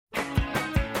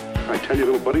I tell you,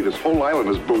 little buddy, this whole island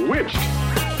is bewitched.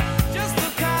 Just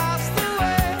across the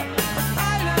way, an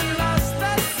island lost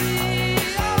at sea.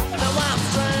 Now I'm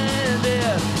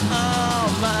stranded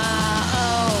on my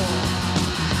own.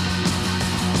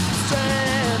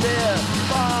 Stranded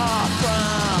far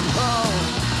from home.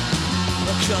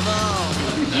 Come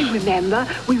on. You remember,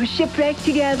 we were shipwrecked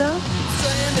together.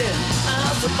 Stranded,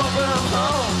 I'm so far from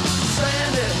home.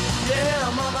 Stranded, yeah,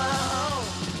 I'm on my own.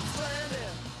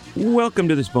 Welcome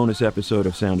to this bonus episode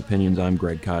of Sound Opinions. I'm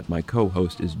Greg Cott. My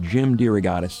co-host is Jim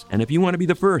DeRogatis. And if you want to be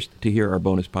the first to hear our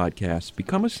bonus podcasts,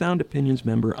 become a Sound Opinions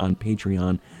member on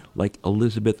Patreon like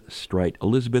Elizabeth Strite.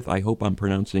 Elizabeth, I hope I'm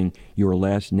pronouncing your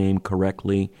last name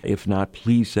correctly. If not,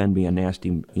 please send me a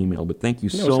nasty email. But thank you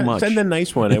so much. Send a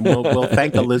nice one, and we'll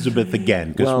thank Elizabeth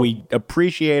again, because we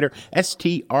appreciate her.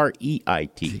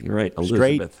 S-T-R-E-I-T. You're right,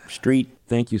 Elizabeth. Street.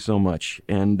 Thank you so much.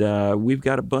 And we've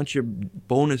got a bunch of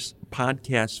bonus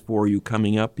podcasts for you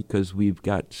coming up, because we've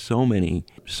got so many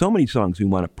songs we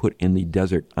want to put in the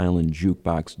Desert Island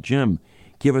Jukebox. Jim,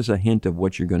 give us a hint of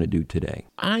what you're going to do today.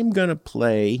 I'm going to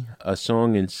play a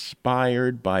song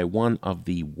inspired by one of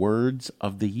the words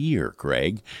of the year,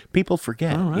 Greg. People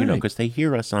forget, because they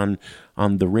hear us on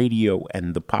the radio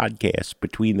and the podcast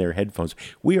between their headphones.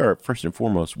 We are, first and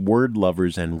foremost, word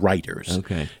lovers and writers.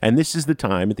 Okay. And this is the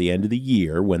time at the end of the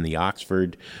year when the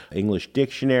Oxford English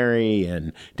Dictionary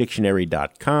and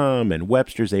Dictionary.com and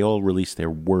Webster's, they all release their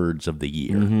words of the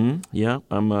year. Mm-hmm. Yeah,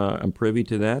 I'm privy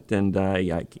to that, and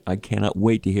I cannot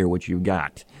wait to hear what you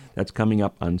got. That's coming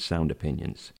up on Sound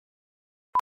Opinions.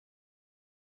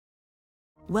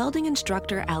 Welding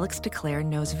instructor Alex DeClaire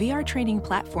knows VR training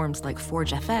platforms like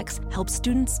Forge FX help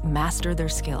students master their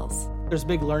skills. There's a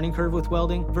big learning curve with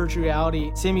welding. Virtual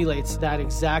reality simulates that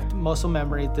exact muscle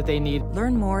memory that they need.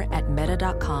 Learn more at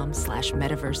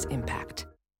meta.com/metaverseimpact.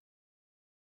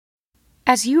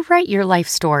 As you write your life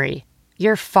story,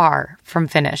 you're far from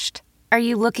finished. Are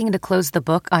you looking to close the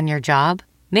book on your job?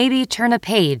 Maybe turn a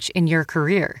page in your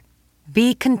career?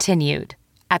 Be continued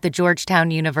at the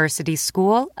Georgetown University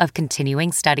School of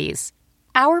Continuing Studies.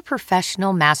 Our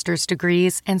professional master's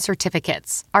degrees and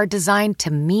certificates are designed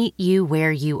to meet you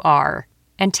where you are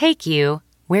and take you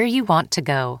where you want to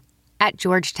go. At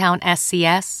Georgetown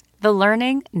SCS, the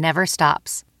learning never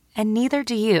stops, and neither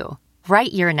do you.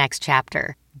 Write your next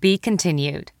chapter. Be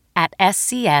continued at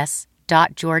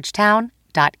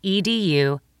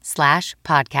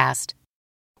scs.georgetown.edu/podcast.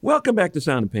 Welcome back to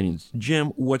Sound Opinions. Jim,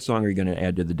 what song are you going to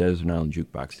add to the Desert Island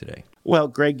Jukebox today? Well,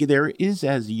 Greg, there is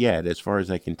as yet, as far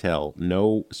as I can tell,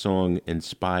 no song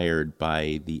inspired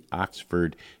by the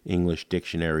Oxford English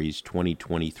Dictionary's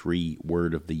 2023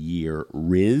 Word of the Year,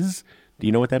 Riz. Do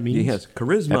you know what that means? Yes,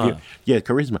 charisma. Yeah,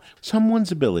 charisma.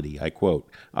 Someone's ability, I quote,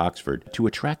 Oxford, to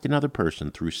attract another person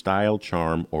through style,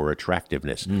 charm, or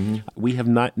attractiveness. Mm-hmm. We have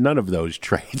none of those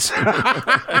traits.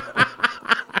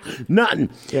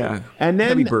 None. Yeah. And then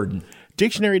heavy burden.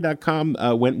 Dictionary.com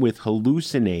went with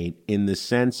hallucinate in the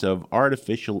sense of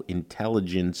artificial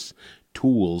intelligence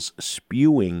tools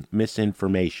spewing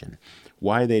misinformation.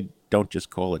 Why they don't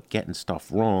just call it getting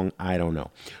stuff wrong, I don't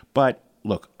know. But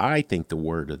look, I think the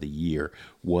word of the year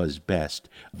was best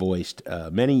voiced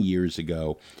many years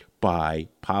ago by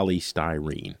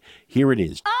polystyrene. Here it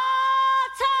is.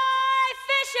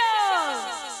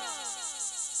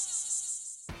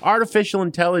 Artificial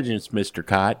intelligence, Mr.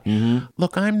 Cott. Mm-hmm.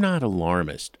 Look, I'm not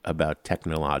alarmist about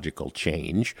technological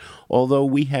change, although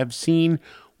we have seen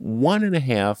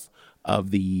 1.5 of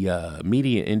the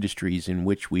media industries in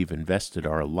which we've invested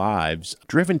our lives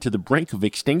driven to the brink of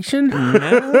extinction.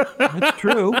 Yeah, that's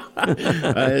true.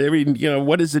 I mean,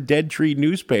 what is a dead tree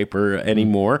newspaper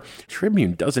anymore?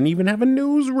 Tribune doesn't even have a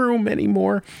newsroom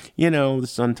anymore. The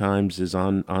Sun Times is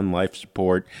on life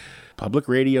support. Public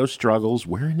radio struggles.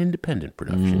 We're an independent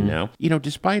production now.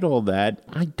 Despite all that,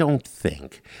 I don't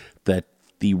think that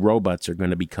the robots are going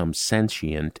to become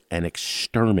sentient and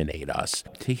exterminate us.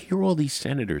 To hear all these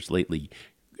senators lately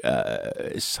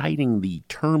citing the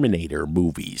Terminator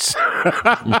movies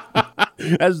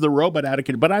as the robot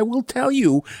advocate. But I will tell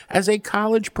you, as a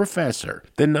college professor,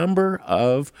 the number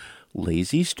of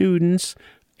lazy students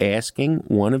asking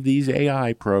one of these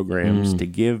AI programs to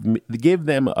give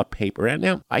them a paper. And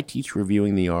now, I teach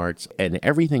reviewing the arts, and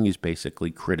everything is basically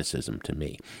criticism to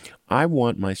me. I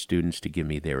want my students to give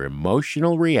me their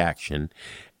emotional reaction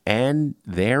and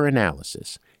their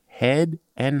analysis, head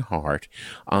and heart,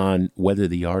 on whether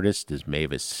the artist is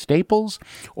Mavis Staples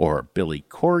or Billy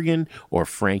Corgan or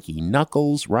Frankie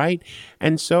Knuckles, right?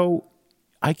 And so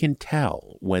I can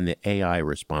tell when the AI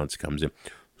response comes in.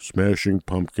 Smashing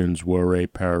Pumpkins were a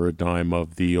paradigm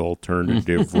of the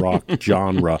alternative rock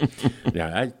genre.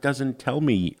 Now, that doesn't tell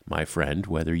me, my friend,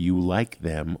 whether you like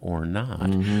them or not.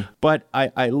 But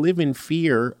I live in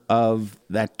fear of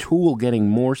that tool getting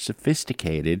more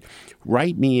sophisticated.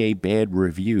 Write me a bad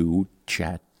review,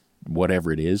 chat,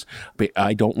 whatever it is, but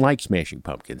I don't like Smashing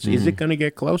Pumpkins. Is it going to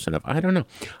get close enough? I don't know.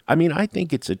 I mean, I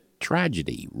think it's a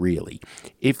tragedy, really.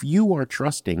 If you are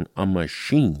trusting a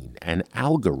machine, an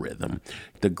algorithm,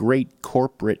 the great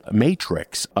corporate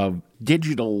matrix of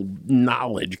digital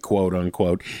knowledge, quote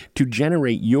unquote, to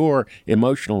generate your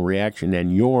emotional reaction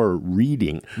and your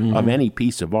reading of any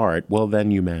piece of art, well, then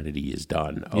humanity is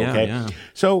done. Okay. Yeah.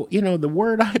 So, the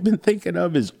word I've been thinking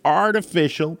of is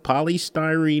artificial.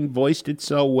 Polystyrene voiced it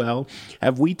so well.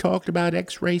 Have we talked about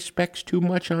X-ray specs too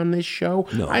much on this show?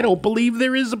 No. I don't believe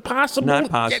there is a possible.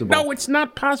 Not possible. No, it's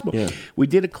not possible. Yeah. We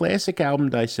did a classic album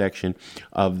dissection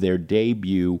of their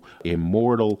debut,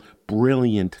 immortal,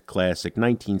 brilliant classic,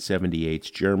 1978's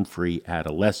Germ-Free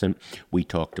Adolescent. We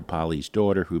talked to Polly's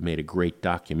daughter, who made a great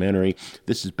documentary.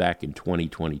 This is back in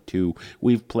 2022.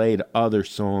 We've played other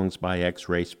songs by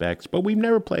X-Ray Specs, but we've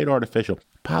never played Artificial.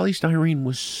 Polystyrene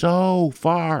was so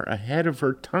far ahead of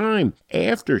her time.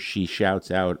 After she shouts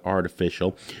out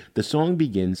artificial, the song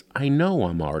begins, I know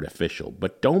I'm artificial,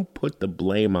 but don't put the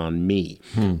blame on me.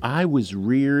 I was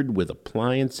reared with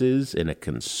appliances in a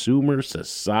consumer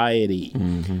society.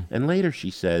 And later she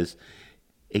says,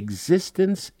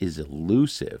 existence is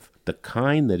elusive, the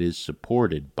kind that is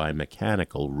supported by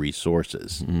mechanical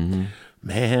resources.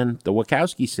 Man, the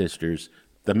Wachowski sisters,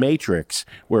 the Matrix,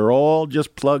 we're all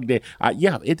just plugged in.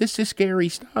 This is scary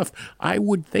stuff. I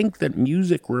would think that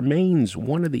music remains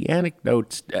one of the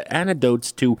antidotes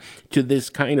to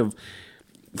this kind of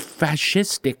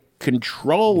fascistic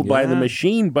control by the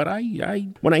machine. But I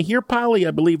when I hear Polly,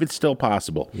 I believe it's still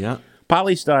possible. Yeah.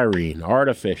 Polystyrene,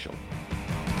 artificial.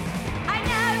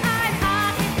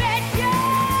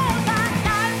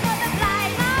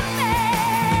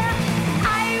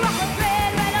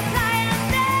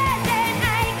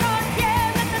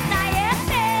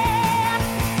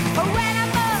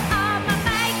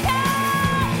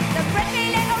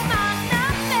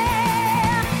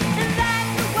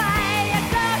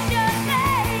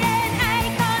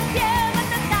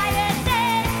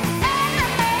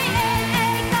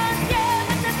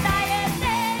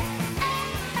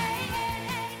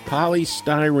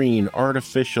 Polystyrene,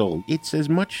 artificial. It's as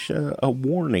much a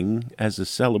warning as a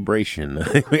celebration.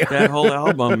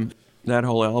 That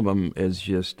whole album is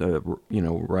just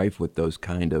rife with those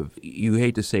kind of, you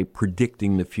hate to say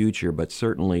predicting the future, but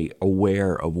certainly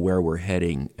aware of where we're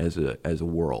heading as a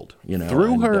world.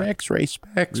 Through her X-ray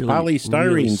specs, really,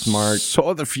 Polystyrene really smart,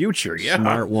 saw the future. Yeah,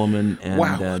 smart woman,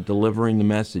 and delivering the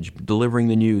message, delivering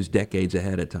the news decades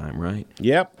ahead of time. Right.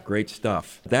 Yep. Great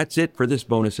stuff. That's it for this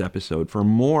bonus episode. For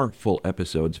more full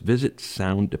episodes, visit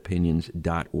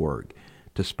soundopinions.org.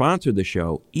 To sponsor the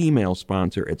show, email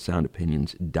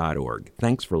sponsor@soundopinions.org.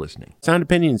 Thanks for listening. Sound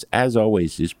Opinions, as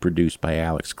always, is produced by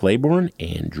Alex Claiborne,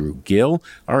 Andrew Gill,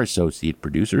 our associate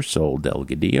producer, Sol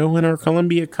Delgadillo, and our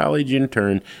Columbia College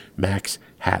intern, Max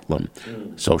Hatlam.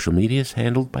 Social media is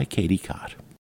handled by Katie Cott.